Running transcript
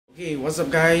Okay, what's up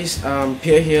guys?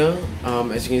 Pierre here.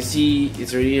 As you can see,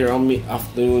 it's already around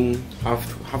mid-afternoon,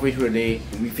 halfway through the day.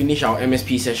 We finished our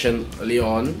MSP session early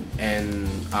on, and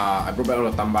I brought back all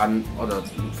the Tamban,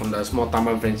 from the small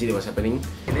Tamban frenzy that was happening.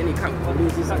 And then you come 5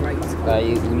只上来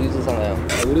，5只上来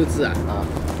，5、6只啊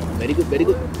，very good, very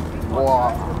good.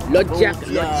 哇，落只。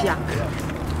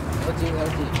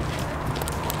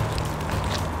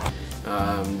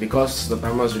Because the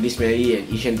Tamban was really smelly and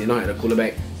Ishan did not have a cooler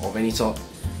bag of any sort,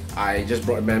 I just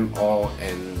brought them all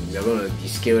and we're going to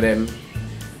descale them,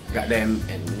 gut them,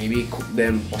 and maybe cook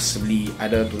them possibly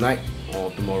either tonight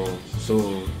or tomorrow.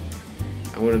 So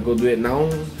I'm going to go do it now.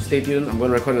 Stay tuned. I'm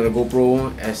going to record on the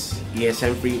GoPro as it has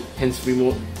hands-free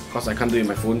mode because I can't do it with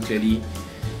my phone clearly.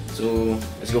 So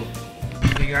let's go.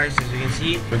 Okay guys, as you can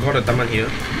see, we got the Tamban here.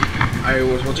 I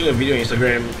was watching a video on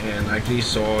Instagram and I actually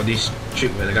saw this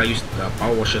trick where the guy used the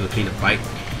power washer to clean the bike.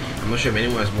 I'm not sure if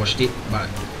anyone has watched it, but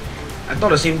I thought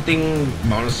the same thing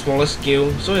but on a smaller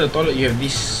scale. So in the toilet you have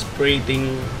this spray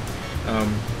thing. I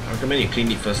recommend you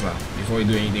clean it first before you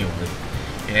do anything about it.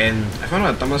 And I found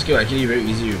out the Tamban scale actually very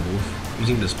easy to remove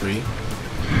using the spray.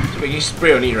 So when you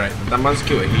spray on it, right, the Tamban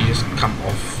scale actually just come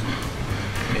off.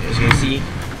 And as you can see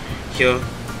here,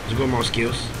 there's good amount of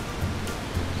scales.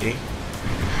 Okay.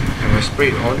 And I spray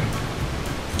it on.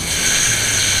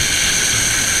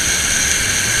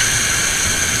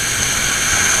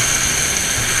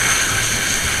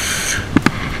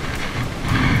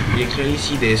 You can clearly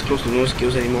see there's close to no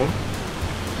scales anymore.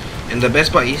 And the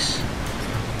best part is,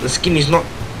 the skin is not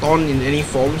torn in any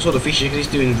form, so the fish is actually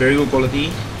still in very good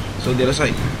quality. So the other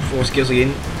side, 4 scales again,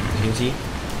 as you can see.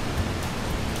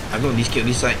 I've not descaled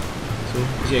this side. So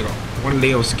you see I got one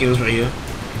layer of scales right here.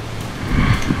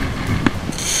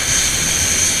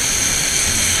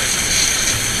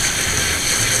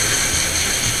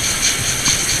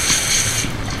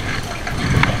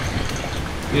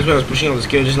 This is where I was pushing out the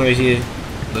scale just now. You see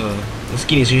the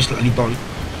skin is really slightly torn.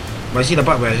 But I see the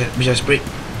part which I sprayed,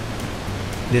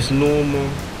 there's no more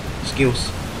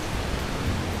scales.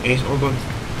 And it's all gone.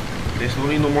 There's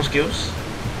only no more scales.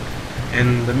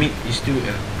 And the meat is still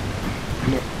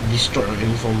not destroyed in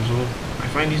any form. So I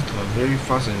find this a very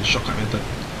fast and shortcut method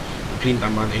to clean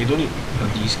Tamban. And you don't need a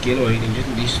descale or anything,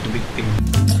 just this stupid thing.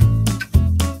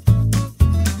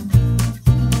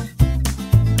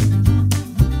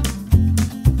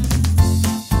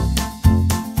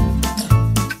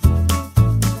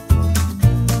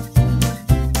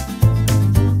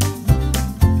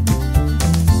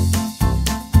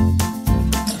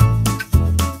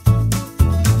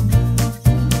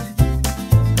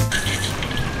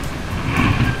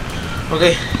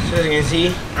 Okay, so as you can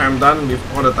see, I'm done with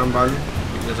all the Tamban.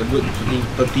 There's a good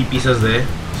 30 pieces there.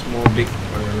 Small, big,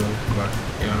 whatever, but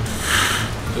yeah.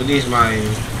 So this is my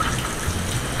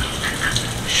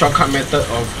shortcut method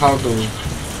of how to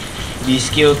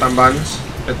descale Tambans.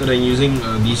 Better than using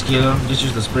a descaler, just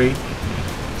use the spray.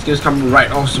 Scales come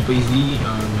right off super easily.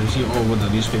 You see all over the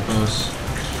newspapers.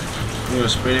 I'm going to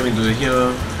spray them into here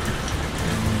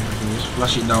and just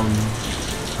flush it down.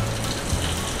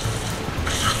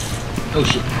 Oh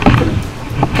shit.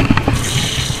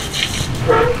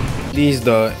 This is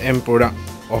the end product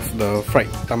of the fried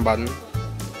Tamban.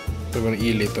 We're gonna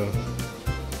eat it later.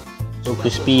 So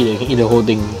crispy, they can eat the whole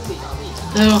thing.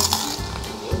 Yeah.